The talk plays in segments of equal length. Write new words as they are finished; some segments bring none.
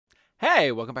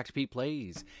Hey, welcome back to Pete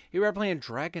Plays. Here we're playing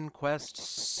Dragon Quest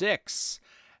VI,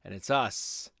 and it's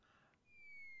us.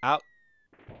 Out.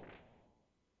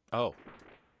 Oh,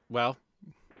 well,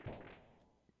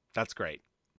 that's great.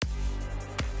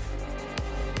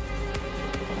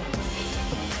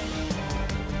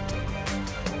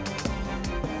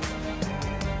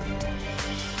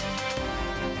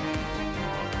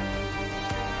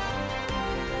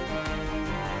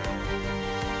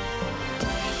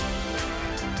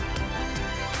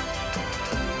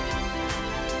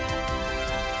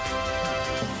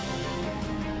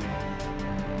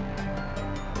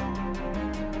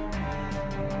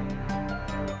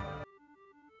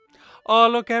 Oh,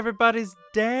 look, everybody's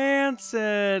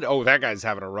dancing. Oh, that guy's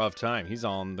having a rough time. He's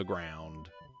on the ground.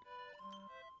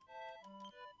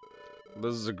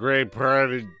 This is a great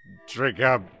party. Drink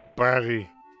up, buddy.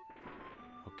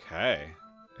 Okay.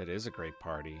 It is a great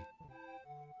party.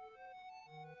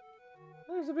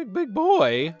 There's a big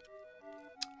boy.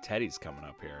 Teddy's coming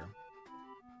up here.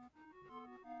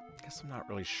 Guess I'm not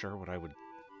really sure what I would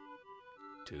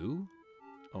do.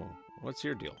 Oh, what's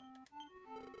your deal?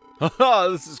 Haha,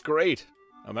 this is great.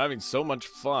 I'm having so much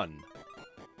fun.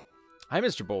 Hi,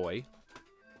 Mr. Boy.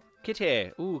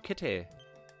 Kitty. Ooh, kitty.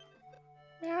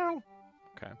 Meow.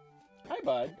 Okay. Hi,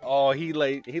 bud. Oh, he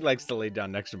likes to lay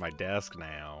down next to my desk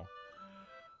now.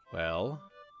 Well,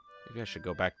 maybe I should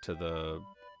go back to the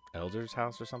elder's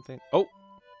house or something. Oh.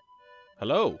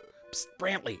 Hello. Psst,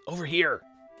 Brantley, over here.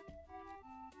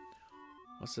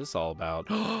 What's this all about?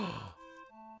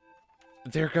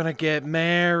 They're gonna get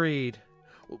married.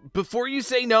 Before you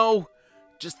say no,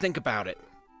 just think about it.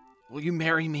 Will you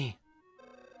marry me?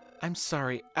 I'm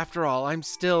sorry. After all, I'm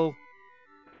still...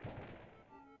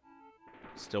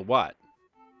 Still what?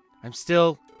 I'm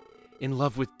still in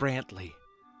love with Brantley.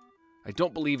 I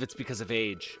don't believe it's because of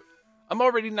age. I'm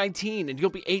already 19 and you'll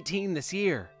be 18 this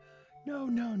year.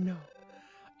 No.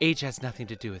 Age has nothing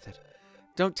to do with it.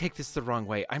 Don't take this the wrong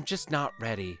way. I'm just not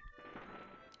ready.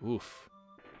 Oof.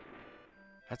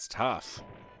 That's tough.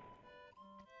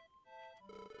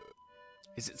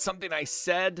 Is it something I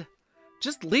said?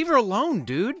 Just leave her alone,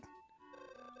 dude.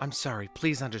 I'm sorry.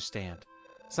 Please understand.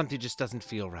 Something just doesn't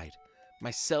feel right.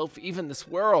 Myself, even this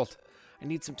world. I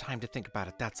need some time to think about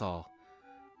it, that's all.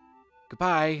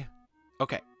 Goodbye.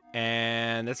 Okay.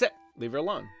 And that's it. Leave her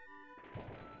alone.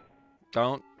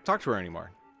 Don't talk to her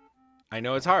anymore. I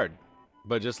know it's hard,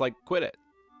 but just, quit it.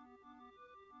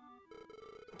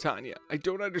 Tanya, I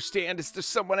don't understand. Is there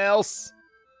someone else?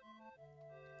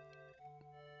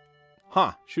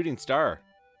 Huh, shooting star.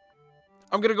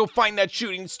 I'm gonna go find that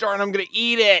shooting star and I'm gonna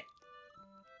eat it!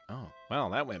 Oh, well,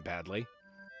 that went badly.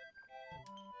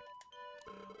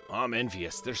 I'm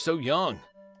envious. They're so young.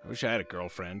 I wish I had a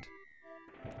girlfriend.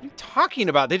 What are you talking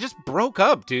about? They just broke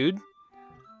up, dude.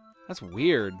 That's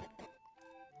weird.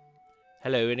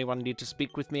 Hello, anyone need to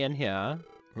speak with me in here?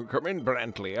 Come in,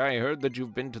 Brantley. I heard that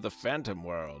you've been to the Phantom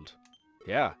World.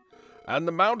 Yeah. And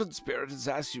the Mountain Spirit has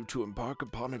asked you to embark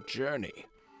upon a journey.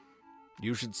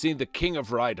 You should see the King of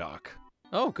Rydok.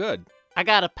 Oh, good. I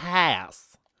got a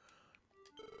pass.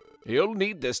 You'll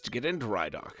need this to get into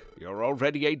Rydok. You're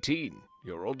already 18.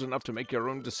 You're old enough to make your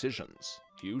own decisions.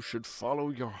 You should follow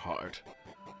your heart.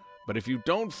 But if you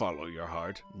don't follow your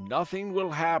heart, nothing will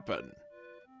happen.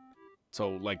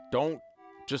 So, don't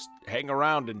just hang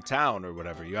around in town or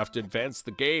whatever. You have to advance the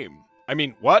game. I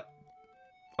mean, what?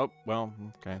 Oh, well,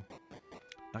 okay.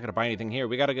 Not gonna buy anything here.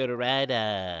 We gotta go to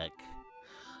Rydok.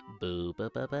 Boo, ba,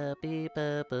 ba, ba, bee,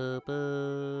 ba, boo,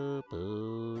 boo,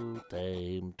 boo.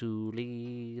 Time to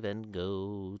leave and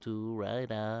go to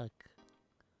Rydok.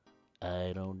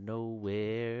 I don't know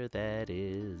where that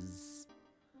is.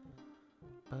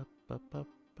 Ba, ba, ba,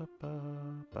 ba, ba,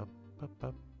 ba, ba,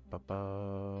 ba, ba,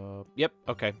 ba. Yep,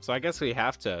 okay. So I guess we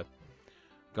have to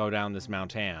go down this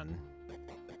mountain.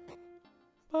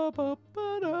 Oh.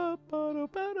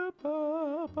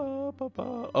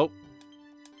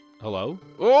 Hello?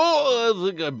 Oh,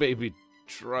 look at a baby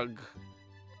truck.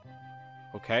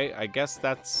 Okay, I guess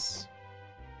that's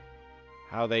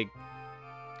how they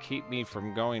keep me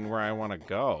from going where I want to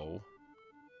go.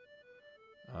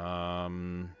 Oh,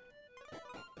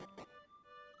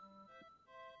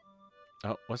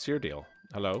 what's your deal?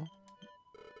 Hello?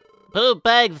 Put it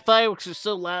back, the fireworks are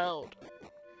so loud.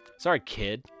 Sorry,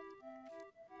 kid.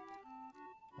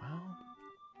 Well,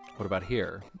 what about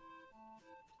here?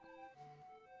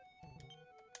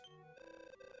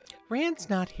 Rand's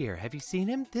not here. Have you seen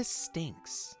him? This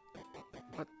stinks.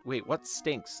 What? Wait, what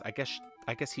stinks? I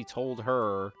guess he told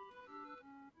her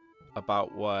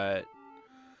about what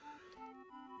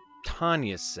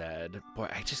Tanya said. Boy,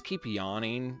 I just keep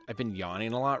yawning. I've been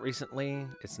yawning a lot recently.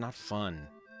 It's not fun.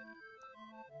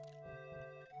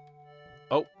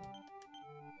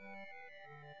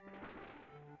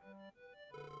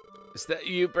 Is that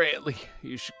you, Brantley?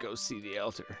 You should go see the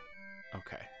elder.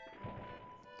 Okay.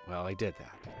 Well, I did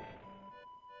that.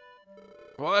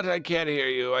 What? I can't hear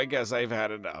you. I guess I've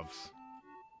had enough.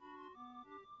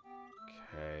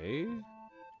 Okay.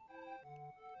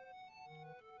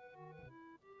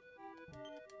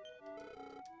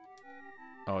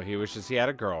 Oh, he wishes he had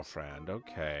a girlfriend.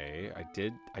 Okay.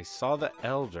 I saw the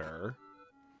elder.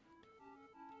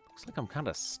 Looks like I'm kind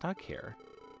of stuck here.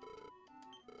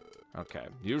 Okay.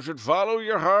 You should follow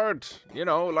your heart. You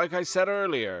know, like I said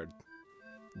earlier.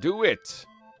 Do it.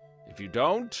 If you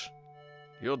don't,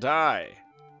 you'll die.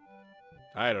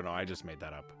 I don't know. I just made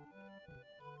that up.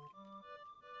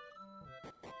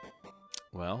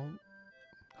 Well,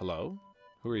 hello?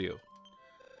 Who are you?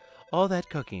 All that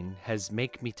cooking has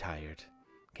make me tired.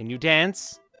 Can you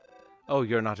dance? Oh,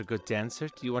 you're not a good dancer?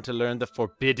 Do you want to learn the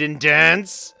forbidden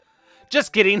dance?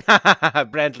 Just kidding. Ha ha ha.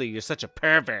 Brantley, you're such a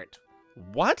pervert.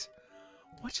 What?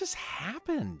 What just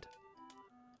happened?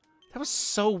 That was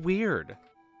so weird.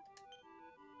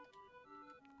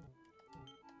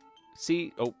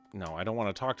 See, oh, no, I don't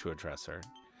want to talk to a dresser.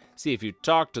 See, if you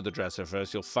talk to the dresser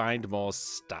first, you'll find more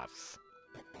stuff.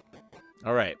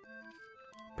 All right.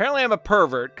 Apparently I'm a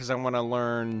pervert because I want to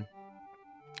learn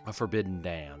a forbidden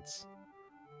dance.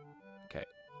 Okay.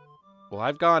 Well,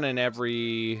 I've gone in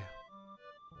every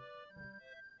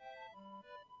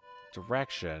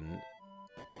direction.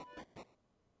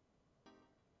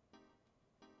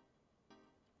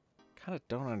 Kind of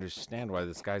don't understand why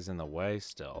this guy's in the way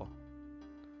still.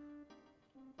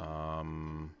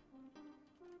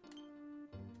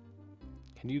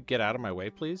 Can you get out of my way,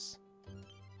 please?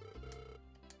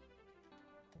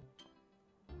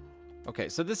 Okay,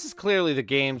 so this is clearly the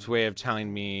game's way of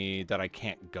telling me that I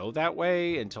can't go that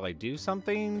way until I do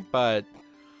something, but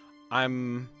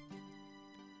I'm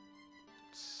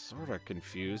sort of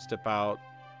confused about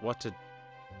what to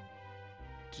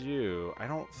do. I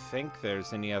don't think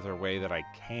there's any other way that I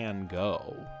can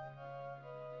go.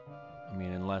 I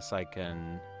mean, unless I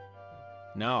can...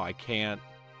 No, I can't.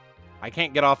 I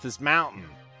can't get off this mountain.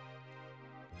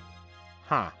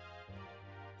 Huh.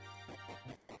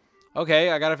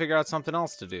 Okay, I gotta figure out something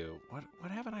else to do.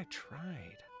 What haven't I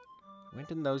tried?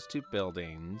 Went in those two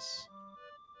buildings.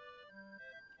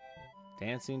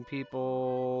 Dancing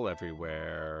people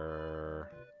everywhere.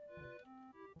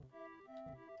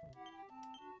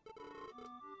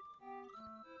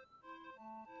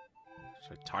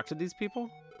 Should I talk to these people?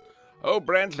 Oh,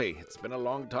 Brantley, it's been a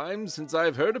long time since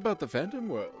I've heard about the Phantom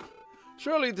World.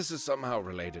 Surely this is somehow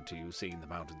related to you seeing the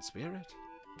mountain spirit?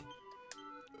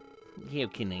 How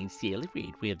can I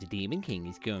celebrate where the Demon King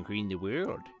is conquering the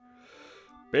world?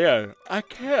 Man, I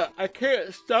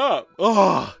can't stop.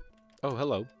 Oh,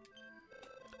 hello.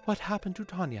 What happened to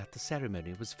Tanya at the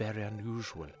ceremony was very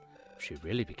unusual. If she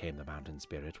really became the mountain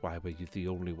spirit, why were you the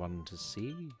only one to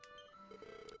see?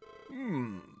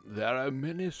 There are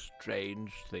many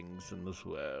strange things in this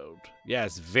world.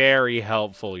 Yes, very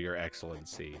helpful, Your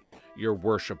Excellency. Your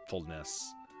worshipfulness.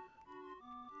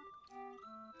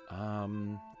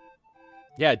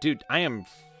 Yeah, dude, I am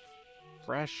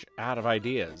fresh out of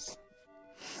ideas.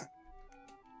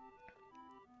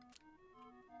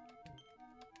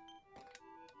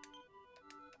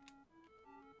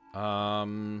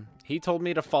 He told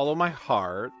me to follow my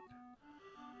heart.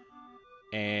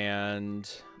 And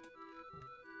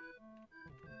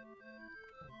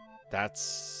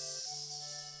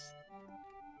that's...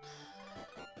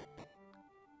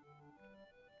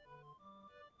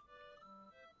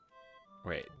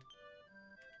 Wait.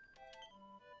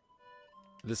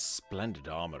 This splendid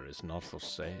armor is not for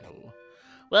sale.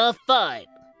 Well, fine.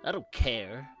 I don't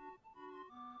care.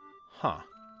 Huh.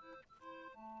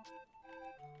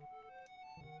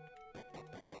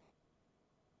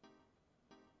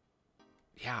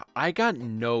 Yeah, I got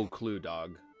no clue,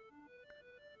 dog.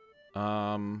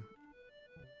 Can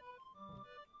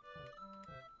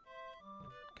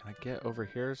I get over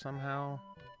here somehow?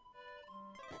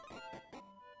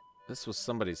 This was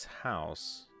somebody's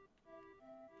house.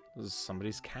 This is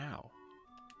somebody's cow.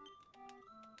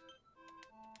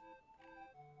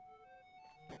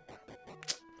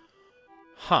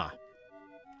 Huh.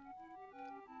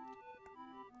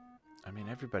 I mean,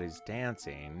 everybody's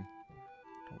dancing.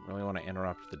 Don't really want to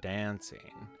interrupt the dancing.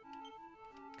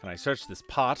 Can I search this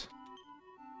pot?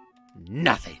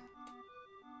 Nothing.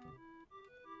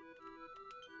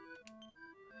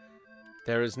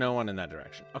 There is no one in that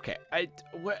direction. Okay,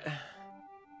 what?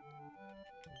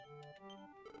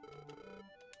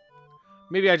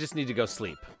 Maybe I just need to go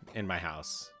sleep in my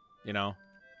house, you know?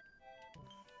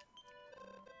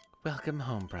 Welcome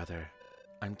home, brother.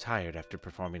 I'm tired after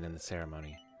performing in the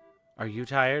ceremony. Are you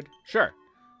tired? Sure.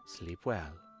 Sleep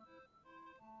well.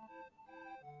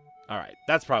 Alright,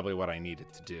 that's probably what I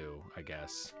needed to do, I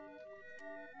guess.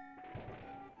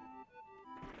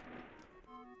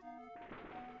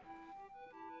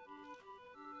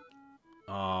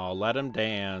 Oh, let him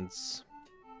dance.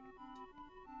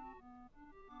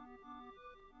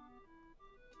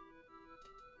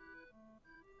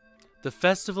 The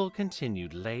festival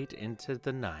continued late into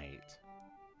the night.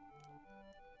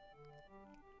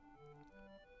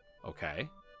 Okay.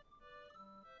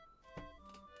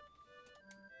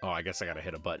 Oh, I guess I gotta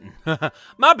hit a button.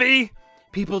 Mubby!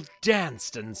 People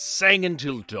danced and sang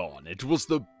until dawn. It was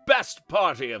the best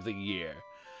party of the year.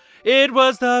 It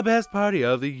was the best party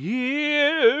of the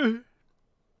year.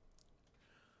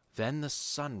 Then the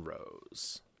sun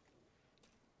rose.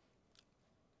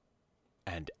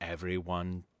 And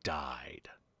everyone died.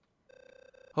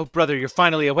 Oh, brother, you're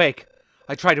finally awake.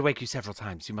 I tried to wake you several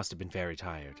times. You must have been very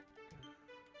tired.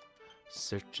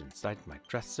 Search inside my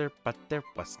dresser, but there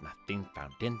was nothing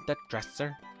found in the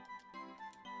dresser.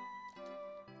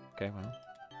 Okay, well.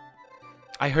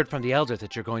 I heard from the elder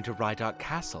that you're going to Rydok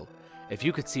Castle. If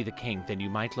you could see the king, then you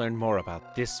might learn more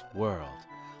about this world,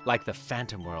 like the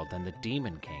Phantom World and the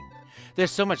Demon King.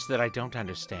 There's so much that I don't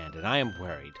understand, and I am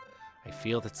worried. I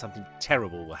feel that something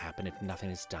terrible will happen if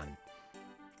nothing is done.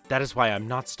 That is why I'm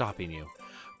not stopping you.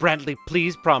 Brantley,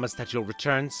 please promise that you'll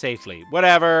return safely.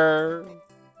 Whatever.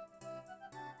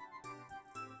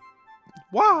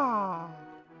 Wow.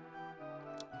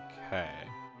 Okay.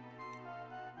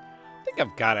 I think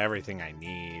I've got everything I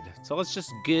need. So let's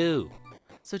just go.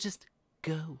 So just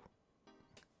go.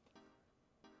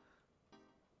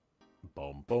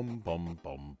 Boom, boom, boom,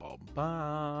 boom, boom,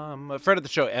 boom. A friend of the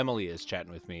show, Emily, is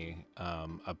chatting with me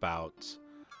about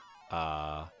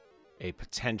a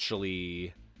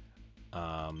potentially,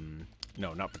 no,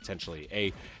 not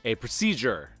potentially, a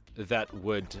procedure that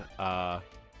would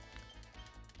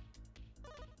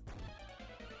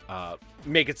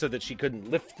make it so that she couldn't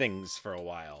lift things for a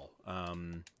while,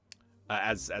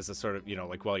 as a sort of, you know,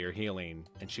 like while you're healing.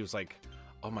 And she was like,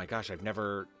 "Oh my gosh, I've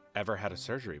never ever had a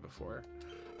surgery before."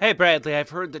 Hey, Bradley,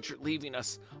 I've heard that you're leaving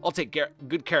us. I'll take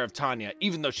good care of Tanya,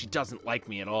 even though she doesn't like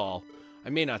me at all. I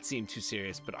may not seem too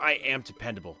serious, but I am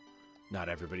dependable. Not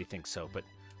everybody thinks so, but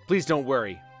please don't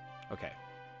worry. Okay.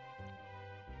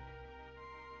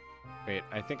 Wait,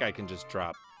 I think I can just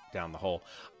drop down the hole.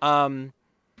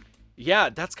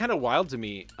 Yeah, that's kind of wild to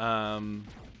me.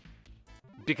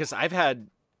 Because I've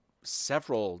had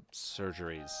several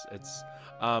surgeries. It's,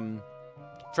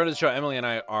 friend of the show, Emily, and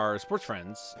I are sports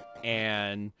friends,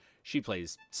 and she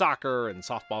plays soccer and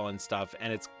softball and stuff,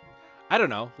 and it's, I don't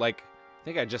know, like, I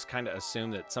think I just kind of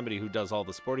assumed that somebody who does all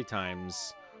the sporty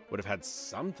times would have had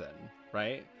something,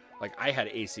 right? Like, I had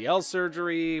ACL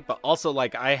surgery, but also,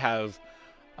 like, I have,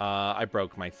 I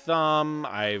broke my thumb,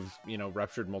 I've, you know,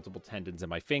 ruptured multiple tendons in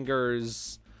my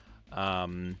fingers,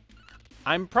 I'm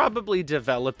probably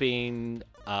developing,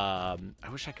 I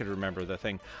wish I could remember the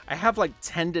thing. I have like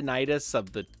tendinitis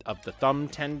of the thumb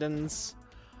tendons,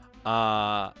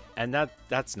 and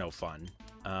that's no fun.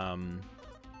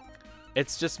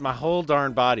 It's just my whole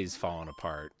darn body's falling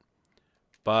apart.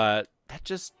 But that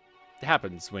just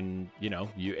happens when, you know,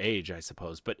 you age, I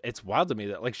suppose. But it's wild to me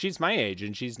that, like, she's my age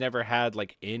and she's never had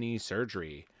like any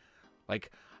surgery.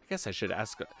 Like, I guess I should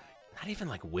ask. Not even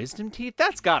like wisdom teeth.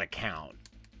 That's gotta count.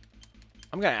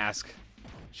 I'm gonna ask.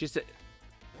 She said,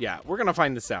 yeah, we're gonna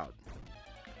find this out.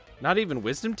 Not even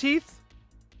wisdom teeth?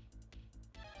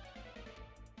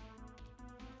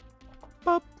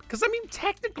 Because, I mean,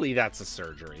 technically that's a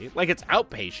surgery. Like, it's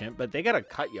outpatient, but they gotta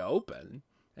cut you open.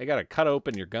 They gotta cut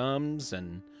open your gums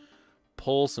and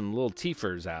pull some little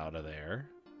teethers out of there.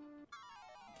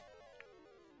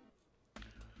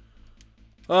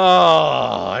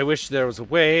 Oh, I wish there was a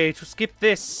way to skip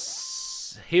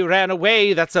this. He ran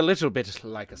away. That's a little bit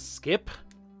like a skip.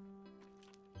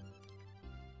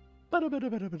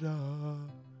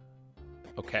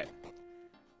 Okay.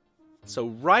 So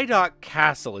Rydok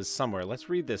Castle is somewhere. Let's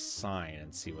read this sign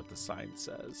and see what the sign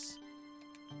says.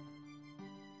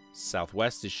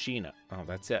 Southwest is Sheena. Oh,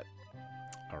 that's it.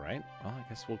 All right. Well, I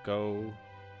guess we'll go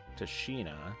to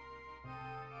Sheena.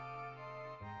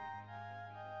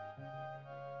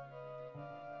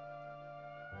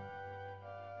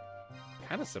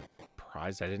 Kind of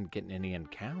surprised I didn't get any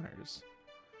encounters.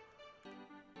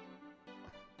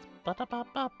 I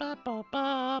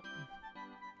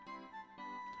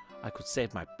could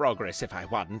save my progress if I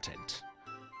wanted.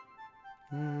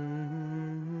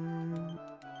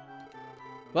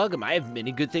 Welcome, I have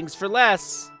many good things for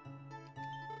less.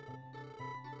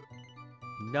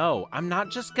 No, I'm not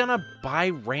just gonna buy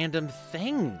random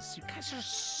things. You guys are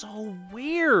so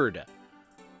weird.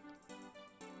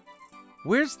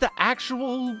 Where's the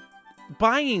actual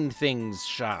buying things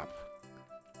shop?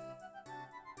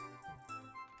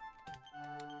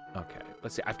 Okay,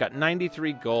 let's see. I've got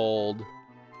 93 gold.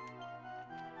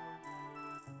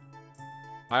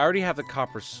 I already have the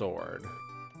copper sword.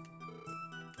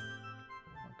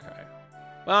 Okay.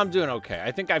 Well, I'm doing okay.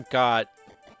 I think I've got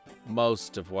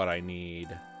most of what I need.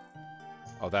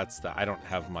 Oh, that's the... I don't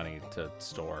have money to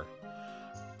store.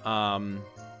 Well,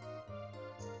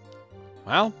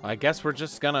 I guess we're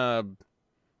just gonna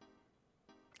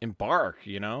embark,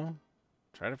 you know?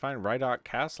 Try to find Rydok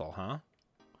Castle, huh?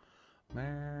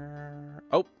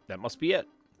 Oh, that must be it.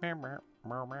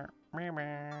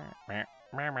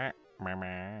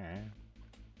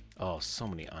 Oh, so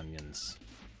many onions.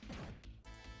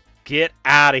 Get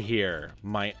out of here,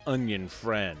 my onion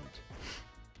friend.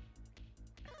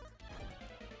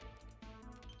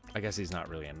 I guess he's not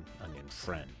really an onion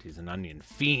friend. He's an onion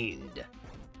fiend.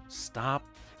 Stop,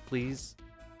 please.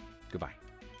 Goodbye.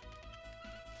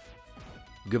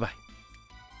 Goodbye.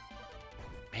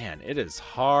 Man, it is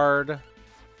hard.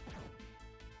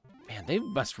 Man, they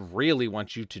must really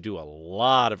want you to do a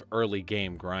lot of early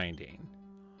game grinding.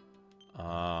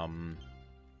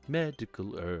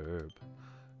 Medical herb.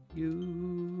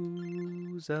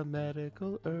 Use a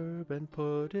medical herb and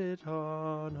put it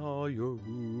on all your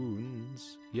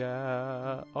wounds.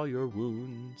 Yeah, all your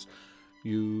wounds.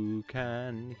 You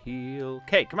can heal.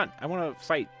 Okay, come on. I want to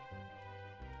fight.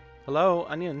 Hello,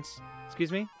 onions.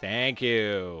 Excuse me? Thank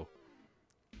you.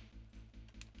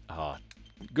 Oh,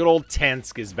 good old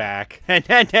Tensk is back.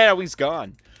 And now he's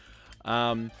gone.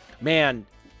 Man,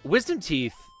 wisdom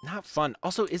teeth, not fun.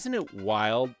 Also, isn't it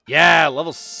wild? Yeah,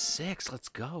 level 6. Let's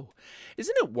go.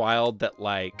 Isn't it wild that,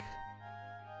 like,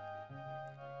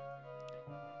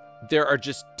 there are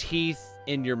just teeth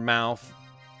in your mouth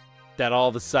that all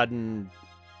of a sudden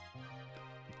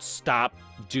stop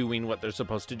doing what they're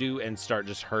supposed to do and start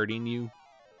just hurting you?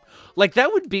 Like,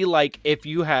 that would be like if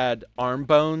you had arm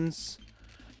bones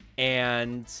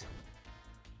and,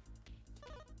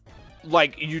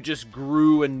 like, you just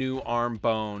grew a new arm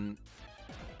bone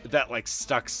that, like,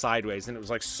 stuck sideways, and it was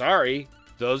like, sorry,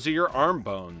 those are your arm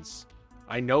bones.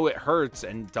 I know it hurts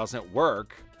and doesn't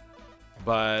work,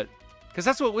 but... Because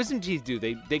that's what wisdom teeth do.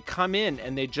 They come in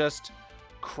and they just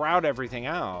crowd everything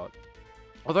out.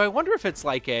 Although I wonder if it's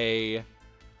like a...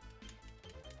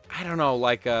 I don't know,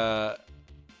 like a...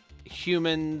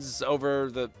 Humans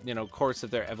over the, you know, course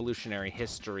of their evolutionary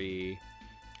history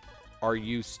are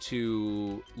used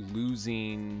to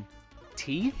losing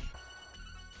teeth?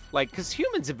 Like, because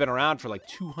humans have been around for like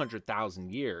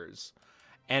 200,000 years.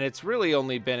 And it's really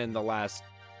only been in the last,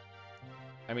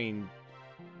 I mean,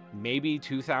 maybe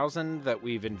 2,000 that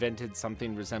we've invented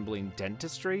something resembling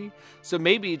dentistry. So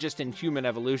maybe just in human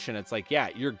evolution, it's like, yeah,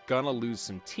 you're gonna lose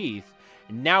some teeth.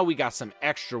 And now we got some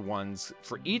extra ones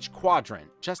for each quadrant,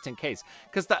 just in case.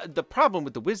 Because the problem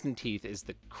with the wisdom teeth is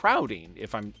the crowding,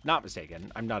 if I'm not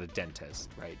mistaken. I'm not a dentist,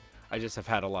 right? I just have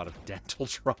had a lot of dental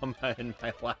trauma in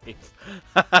my life.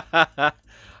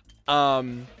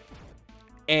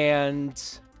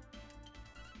 And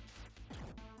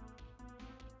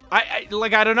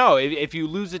I don't know, if you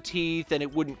lose a teeth, then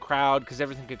it wouldn't crowd because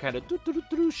everything could kind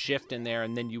of shift in there,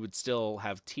 and then you would still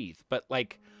have teeth. But,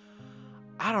 like,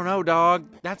 I don't know, dog.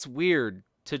 That's weird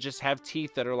to just have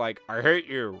teeth that are like, I hate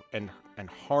you, and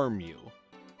harm you.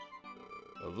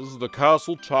 This is the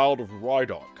castle child of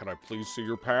Rydok. Can I please see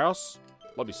your pass?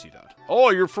 Let me see that. Oh,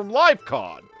 you're from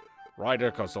LifeCon.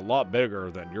 Rydok is a lot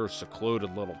bigger than your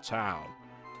secluded little town.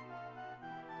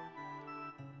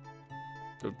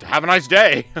 Have a nice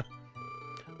day.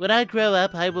 When I grow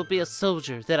up, I will be a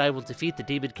soldier. Then I will defeat the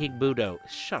Demon King Mudo.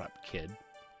 Shut up, kid.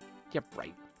 Yep,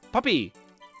 right. Puppy!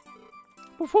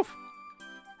 Woof, woof.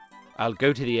 I'll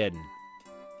go to the end.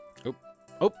 Oh,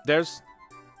 oh, there's...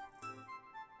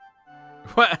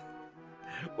 What?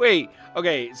 Wait,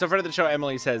 okay, so friend of the show,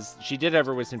 Emily, says she did have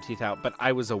her wisdom teeth out, but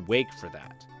I was awake for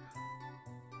that.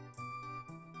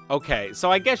 Okay,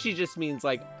 so I guess she just means,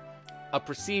 like, a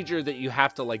procedure that you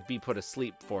have to, like, be put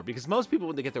asleep for. Because most people,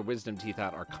 when they get their wisdom teeth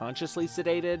out, are consciously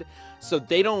sedated, so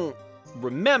they don't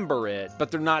remember it,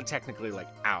 but they're not technically, like,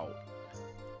 out.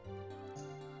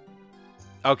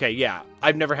 Okay, yeah,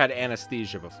 I've never had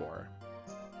anesthesia before.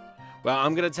 Well,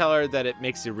 I'm gonna tell her that it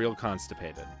makes you real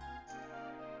constipated.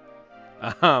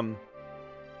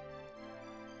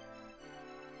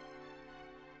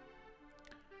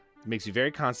 Makes you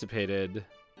very constipated.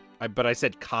 But I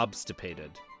said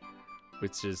cobstipated,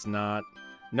 which is not...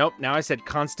 Nope, now I said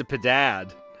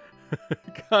constipadad.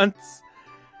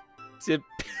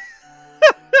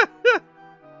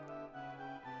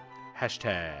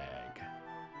 Hashtag.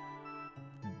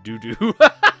 Doo-doo.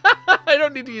 I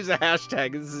don't need to use a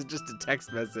hashtag. This is just a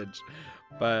text message.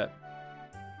 But,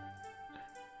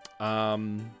 oh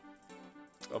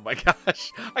my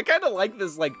gosh. I kind of like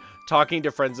this, like, talking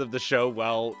to friends of the show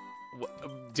while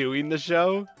doing the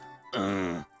show.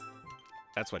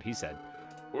 That's what he said.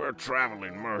 We're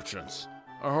traveling merchants.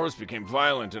 Our horse became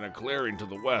violent in a clearing to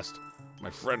the west. My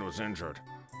friend was injured.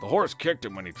 The horse kicked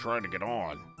him when he tried to get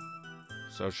on.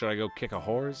 So should I go kick a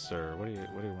horse, or what do you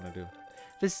want to do?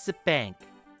 This is a bank.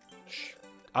 Shh.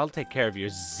 I'll take care of your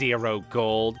 0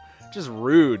 gold. Just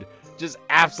rude. Just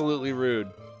absolutely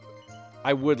rude.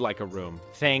 I would like a room.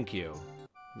 Thank you.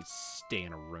 Let me stay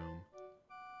in a room.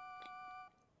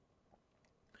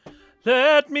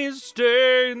 Let me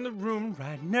stay in the room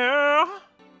right now.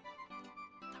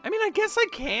 I mean, I guess I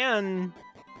can.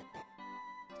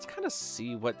 Let's kind of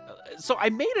see what... So I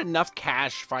made enough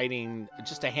cash fighting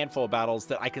just a handful of battles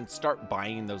that I can start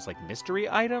buying those, like, mystery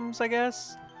items, I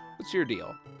guess. What's your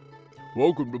deal?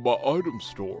 Welcome to my item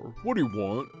store. What do you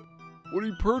want? What are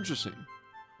you purchasing?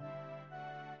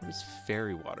 What does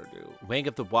fairy water do? Wing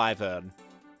of the Wyvern.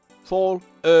 Full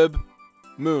herb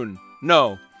moon.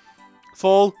 No.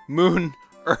 Full moon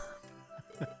herb.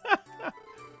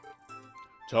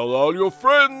 Tell all your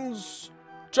friends.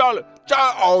 Tell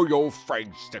all your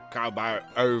friends to come out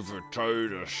over to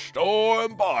the store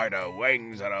and buy the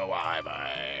wings of the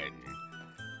wyvern.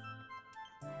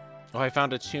 Oh, I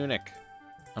found a tunic.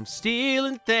 I'm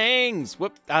stealing things.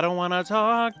 Whoop, I don't want to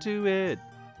talk to it.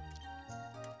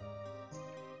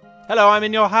 Hello, I'm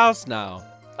in your house now.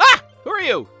 Ah! Who are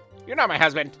you? You're not my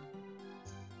husband.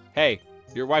 Hey,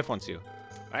 your wife wants you.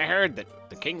 I heard that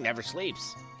the king never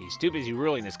sleeps. He's too busy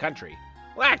ruling his country.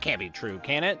 Well, that can't be true,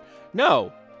 can it?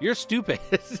 No, you're stupid.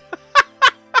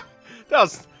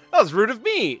 That was rude of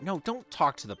me. No, don't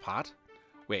talk to the pot.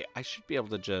 Wait, I should be able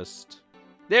to just...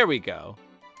 There we go.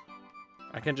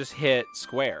 I can just hit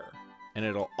square, and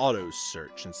it'll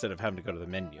auto-search instead of having to go to the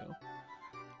menu.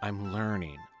 I'm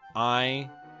learning. I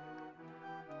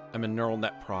am a neural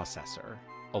net processor,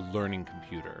 a learning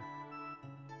computer.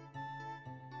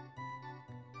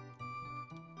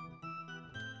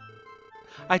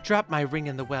 I dropped my ring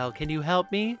in the well. Can you help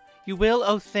me? You will?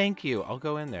 Oh, thank you. I'll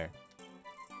go in there.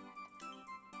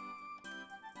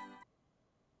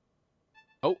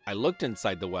 Oh, I looked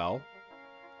inside the well.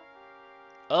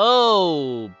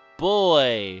 Oh,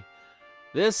 boy.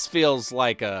 This feels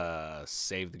like a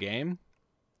save the game.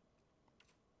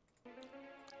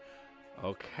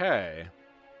 Okay.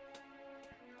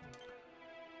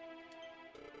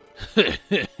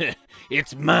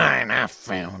 It's mine. I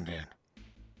found it.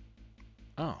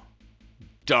 Oh.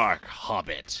 Dark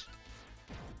Hobbit.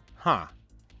 Huh.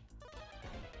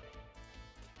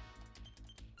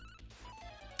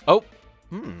 Oh.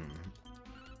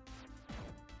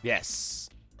 Yes.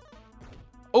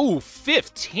 Oh,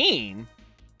 15?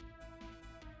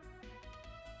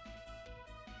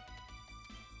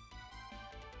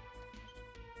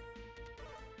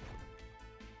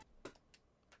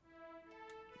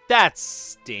 That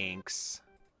stinks.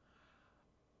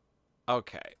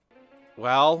 Okay.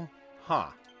 Well, huh.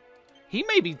 He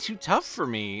may be too tough for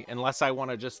me unless I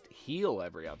want to just heal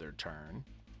every other turn.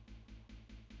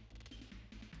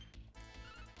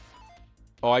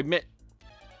 Oh,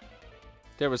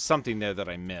 there was something there that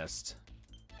I missed.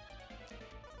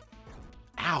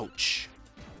 Ouch.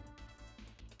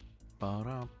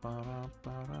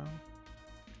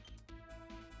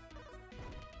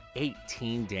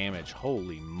 18 damage.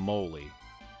 Holy moly.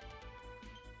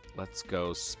 Let's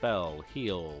go spell,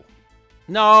 heal.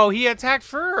 No, he attacked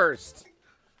first.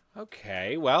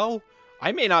 Okay, well,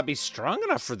 I may not be strong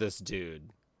enough for this dude.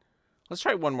 Let's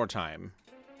try it one more time.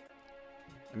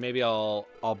 And maybe I'll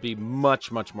be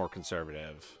much, much more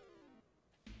conservative.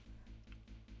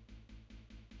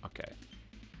 Okay.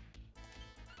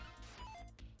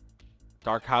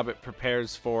 Dark Hobbit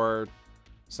prepares for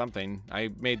something. I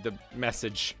made the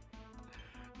message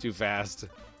too fast.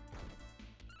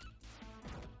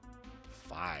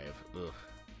 5. Ugh.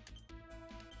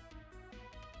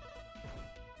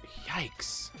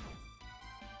 Yikes.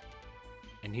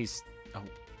 And he's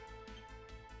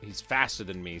faster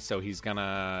than me, so he's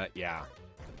gonna, yeah.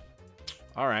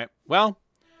 All right. Well,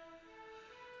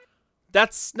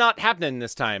 that's not happening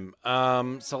this time.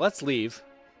 So let's leave.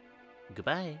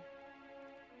 Goodbye.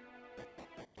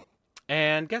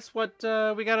 And guess what?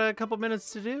 We got a couple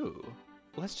minutes to do.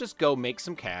 Let's just go make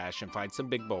some cash and find some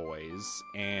big boys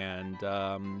and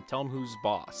tell them who's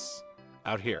boss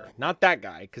out here. Not that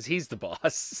guy, because he's the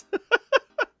boss.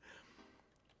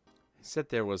 He said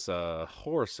there was a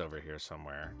horse over here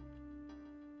somewhere.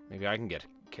 Maybe I can get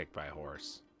kicked by a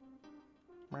horse.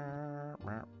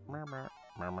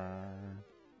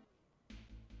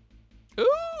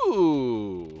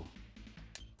 Ooh!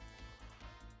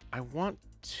 I want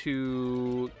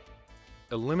to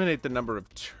eliminate the number of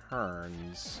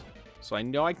turns. So I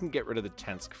know I can get rid of the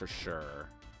Tensk for sure.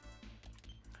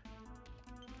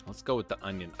 Let's go with the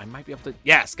onion. I might be able to...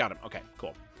 Yes, got him. Okay,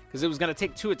 cool. Because it was going to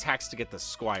take 2 attacks to get the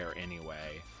Squire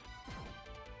anyway.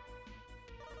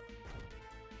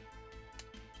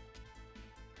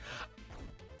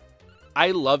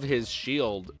 I love his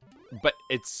shield, but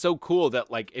it's so cool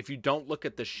that, like, if you don't look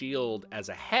at the shield as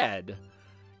a head,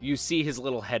 you see his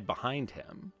little head behind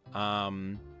him.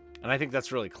 And I think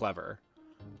that's really clever.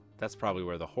 That's probably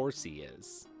where the horsey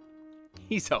is.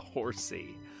 He's a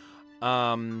horsey.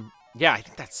 Yeah, I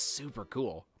think that's super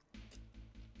cool.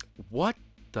 What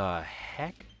the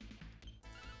heck?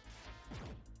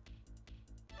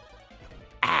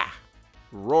 Ah!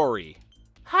 Rory.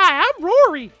 Hi, I'm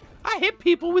Rory. I hit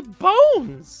people with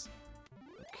bones.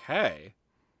 Okay.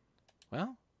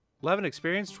 Well, 11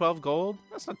 experience, 12 gold.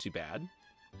 That's not too bad.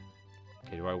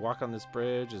 Okay, do I walk on this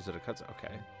bridge? Is it a cut?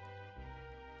 Okay.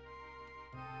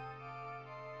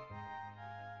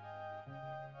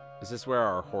 Is this where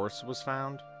our horse was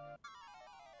found?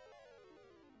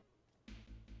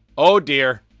 Oh,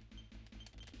 dear.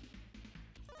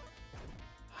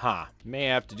 Huh. May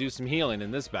have to do some healing in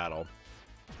this battle.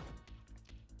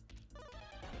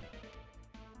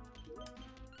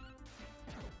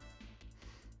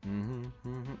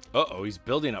 Uh-oh, he's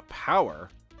building up power.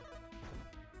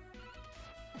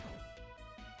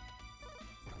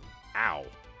 Ow.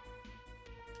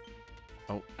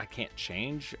 Oh, I can't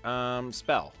change.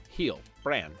 Spell. Heal.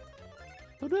 Bran.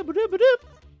 There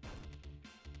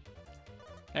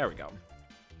we go.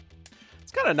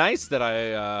 It's kind of nice that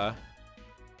I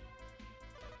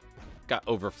got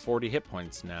over 40 hit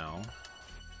points now.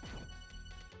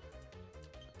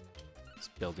 It's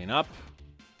building up.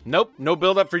 Nope, no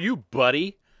build up for you,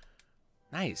 buddy.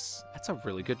 Nice. That's a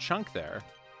really good chunk there.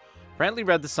 Brantley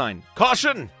read the sign.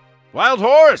 Caution! Wild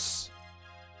horse!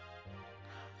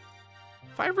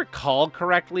 If I recall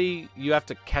correctly, you have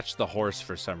to catch the horse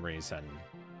for some reason.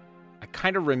 I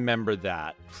kind of remember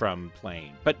that from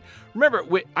playing. But remember,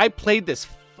 I played this,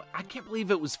 I can't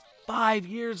believe it was 5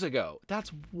 years ago.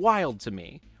 That's wild to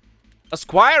me. A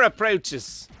squire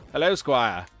approaches. Hello,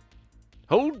 squire.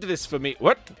 Hold this for me.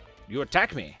 What? You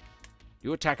attack me?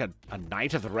 You attack a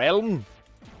knight of the realm?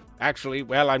 Actually,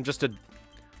 well, I'm just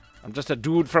a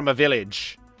dude from a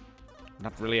village.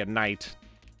 Not really a knight.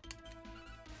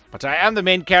 But I am the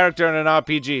main character in an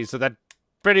RPG, so that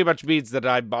pretty much means that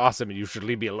I'm awesome and you should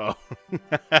leave me alone.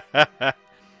 I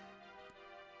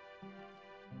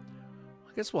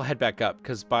guess we'll head back up,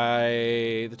 because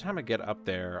by the time I get up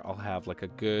there, I'll have like a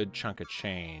good chunk of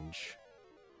change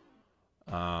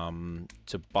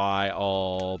to buy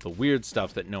all the weird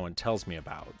stuff that no one tells me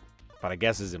about, but I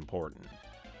guess is important.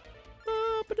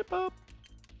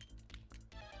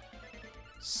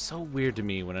 So weird to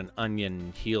me when an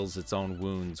onion heals its own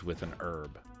wounds with an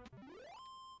herb.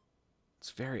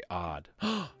 It's very odd.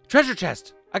 Treasure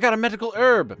chest! I got a medical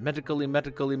herb!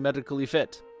 Medically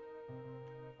fit.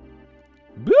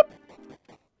 Boop!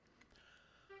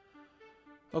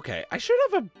 Okay, I should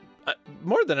have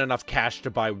more than enough cash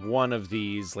to buy one of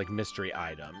these, like, mystery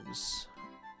items.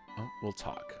 Oh, we'll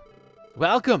talk.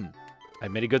 Welcome! I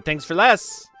have many good things for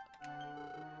less.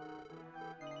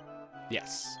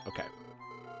 Yes, okay.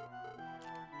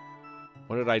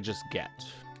 What did I just get?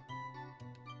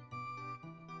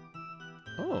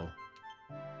 Oh.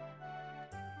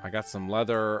 I got some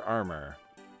leather armor.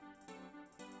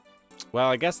 Well,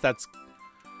 I guess that's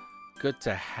good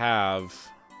to have.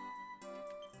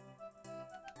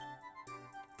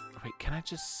 Wait, can I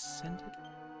just send it?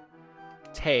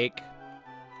 Take.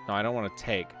 No, I don't want to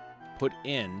take. Put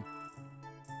in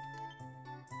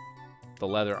the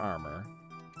leather armor.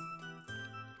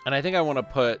 And I think I want to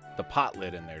put the pot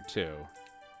lid in there too.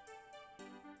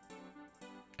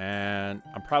 And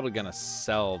I'm probably going to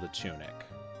sell the tunic.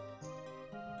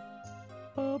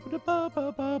 Oh,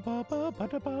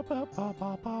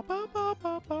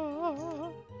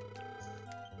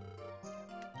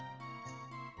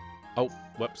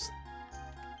 whoops.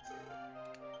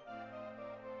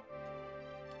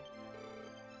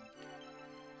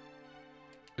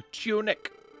 A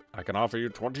tunic. I can offer you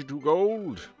 22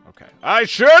 gold. Okay. I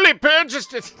surely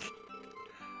purchased it.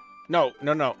 No,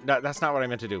 that's not what I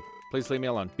meant to do. Please leave me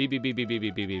alone. B.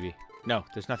 No,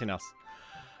 there's nothing else.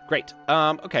 Great.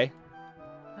 Okay.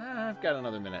 I've got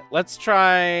another minute. Let's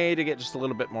try to get just a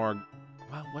little bit more.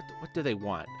 Well, what do they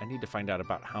want? I need to find out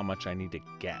about how much I need to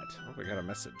get. Oh, I got a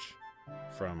message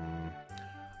from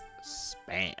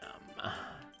Spam.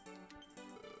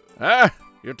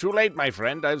 You're too late, my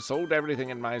friend. I've sold everything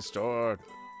in my store.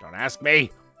 Don't ask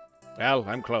me. Well,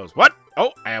 I'm closed. What?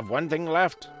 Oh, I have one thing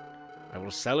left. I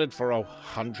will sell it for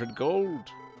 100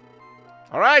 gold.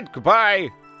 All right, goodbye.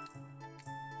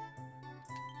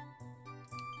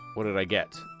 What did I get?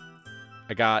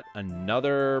 I got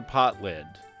another pot lid.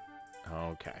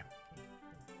 Okay.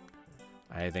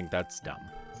 I think that's dumb.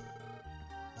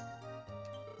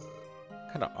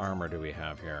 What kind of armor do we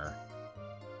have here?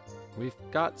 We've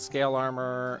got scale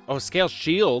armor. Oh, scale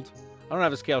shield. I don't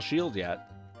have a scale shield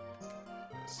yet.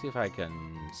 Let's see if I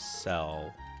can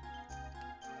sell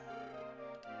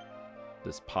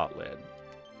this pot lid.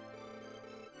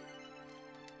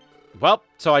 Well,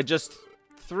 so I just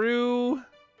threw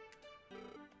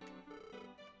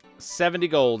 70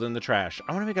 gold in the trash.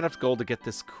 I want to make enough gold to get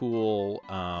this cool,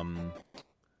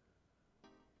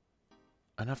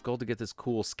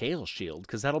 scale shield,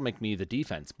 because that'll make me the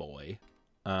defense boy.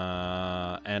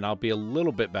 And I'll be a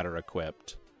little bit better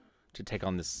equipped to take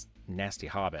on this nasty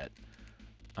hobbit.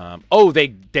 Oh, they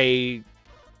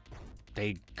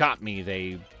got me.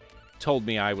 They told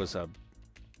me I was a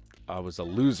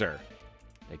loser.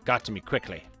 They got to me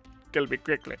quickly. Kill me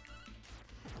quickly.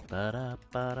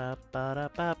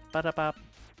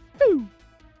 Boo.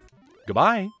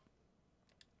 Goodbye.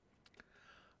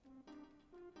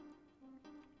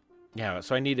 Yeah,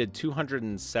 so I needed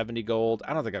 270 gold.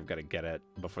 I don't think I'm going to get it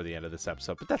before the end of this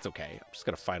episode, but that's okay. I'm just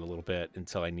going to fight a little bit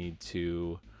until I need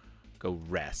to go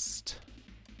rest.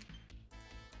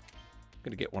 I'm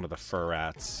going to get one of the fur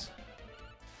rats.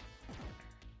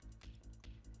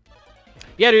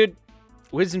 Yeah, dude.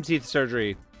 Wisdom teeth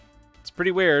surgery. It's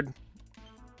pretty weird.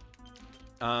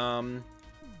 Oh,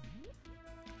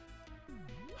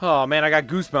 man, I got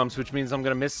goosebumps, which means I'm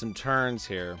going to miss some turns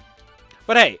here.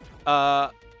 But hey,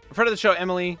 friend of the show,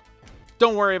 Emily,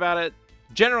 don't worry about it.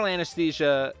 General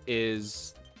anesthesia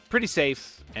is pretty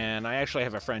safe, and I actually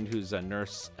have a friend who's a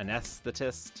nurse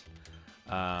anesthetist,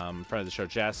 friend of the show,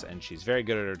 Jess, and she's very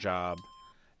good at her job,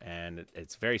 and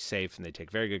it's very safe, and they take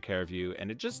very good care of you,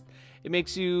 and it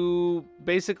makes you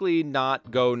basically not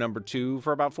go number 2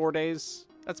 for about 4 days.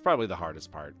 That's probably the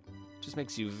hardest part. Just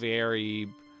makes you very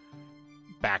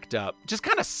backed up. Just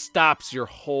kind of stops your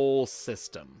whole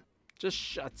system. Just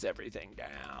shuts everything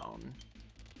down.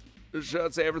 Just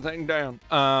shuts everything down.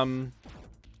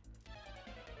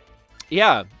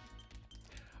 Yeah.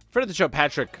 Friend of the show,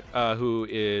 Patrick, who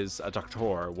is a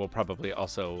doctor, will probably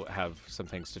also have some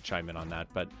things to chime in on that.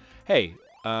 But hey,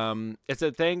 it's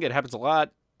a thing. It happens a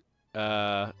lot.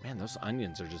 Man, those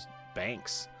onions are just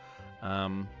banks.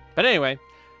 But anyway,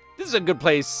 this is a good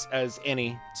place as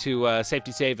any to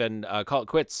safety save and call it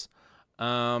quits.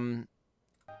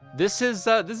 This is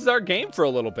our game for a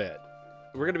little bit.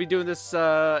 We're going to be doing this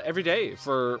every day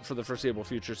for the foreseeable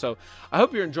future. So I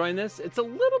hope you're enjoying this. It's a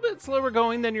little bit slower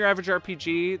going than your average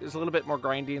RPG. There's a little bit more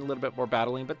grinding, a little bit more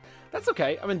battling, but that's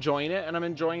okay. I'm enjoying it, and I'm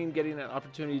enjoying getting an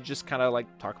opportunity to just kind of like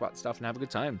talk about stuff and have a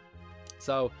good time.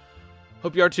 So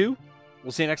hope you are too.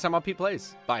 We'll see you next time on Pete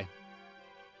Plays. Bye.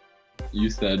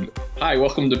 You said, "Hi,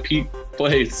 welcome to Pete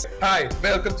Plays." Hi,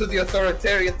 welcome to the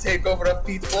authoritarian takeover of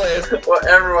Pete Plays. What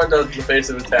everyone does in the face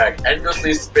of attack,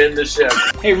 endlessly spin the ship.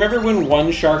 Hey, remember when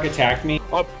one shark attacked me?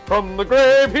 Up from the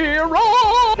grave he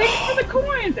rose! Thanks for the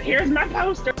coins. Here's my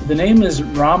poster. The name is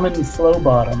Ramen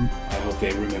Flowbottom. I hope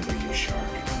they remember you, shark.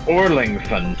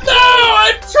 Orlington. No,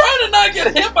 I'm trying to not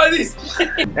get hit by these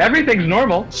things. Everything's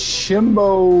normal.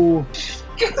 Shimbo.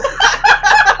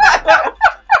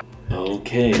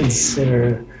 Okay.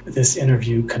 Consider this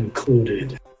interview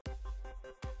concluded.